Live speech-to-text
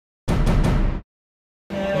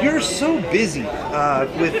You're so busy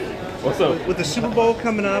with What's up? with the Super Bowl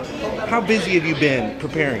coming up. How busy have you been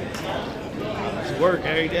preparing? It's work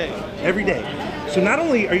every day. Every day. So not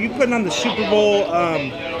only are you putting on the Super Bowl,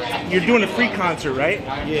 you're doing a free concert, right?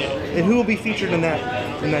 Yeah. And who will be featured in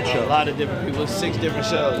that show? A lot of different people, 6 different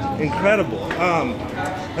shows. Incredible.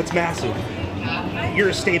 That's massive. You're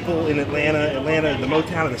a staple in Atlanta. Atlanta, the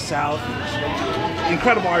Motown of the South.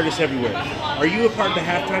 Incredible artists everywhere. Are you a part of the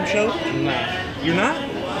halftime show? Nah. You're not?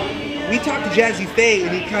 We talked to Jazzy Pha,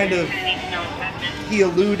 and he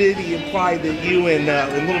alluded, he implied that you and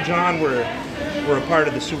Lil Jon were a part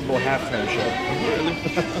of the Super Bowl halftime show.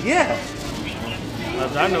 Really? Yeah.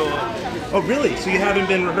 As I know of. Oh, really? So you haven't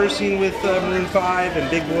been rehearsing with Maroon 5 and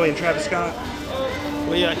Big Boy and Travis Scott?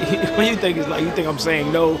 Well, yeah, when you think it's like, you think I'm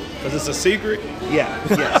saying no because it's a secret? Yeah,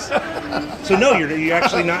 yes. So no, you're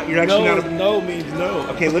actually not. You're actually No, not. no means no.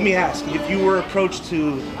 Okay, let me ask: if you were approached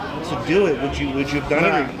to do it, would you have done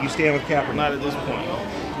it, or you stand with Kaepernick? Not at this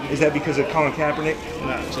point. Is that because of Colin Kaepernick?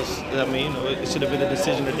 Nah, just, I mean, it should have been a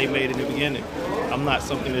decision that they made in the beginning. I'm not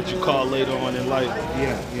something that you call later on in life.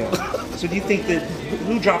 Yeah. So do you think that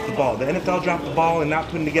who dropped the ball? The NFL dropped the ball in not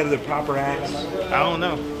putting together the proper acts? I don't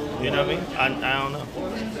know. You know what I mean? I don't know.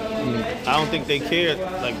 I don't think they cared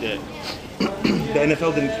like that. The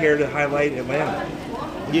NFL didn't care to highlight Atlanta.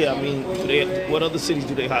 Yeah, I mean, what other cities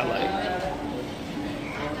do they highlight?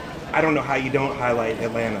 I don't know how you don't highlight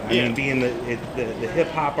Atlanta. I Yeah. mean, being the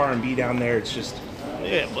hip hop R&B down there, it's just.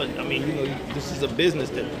 Yeah, but I mean, this is a business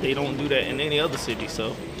that they don't do that in any other city,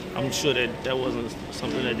 so I'm sure that wasn't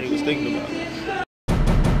something that they was thinking about.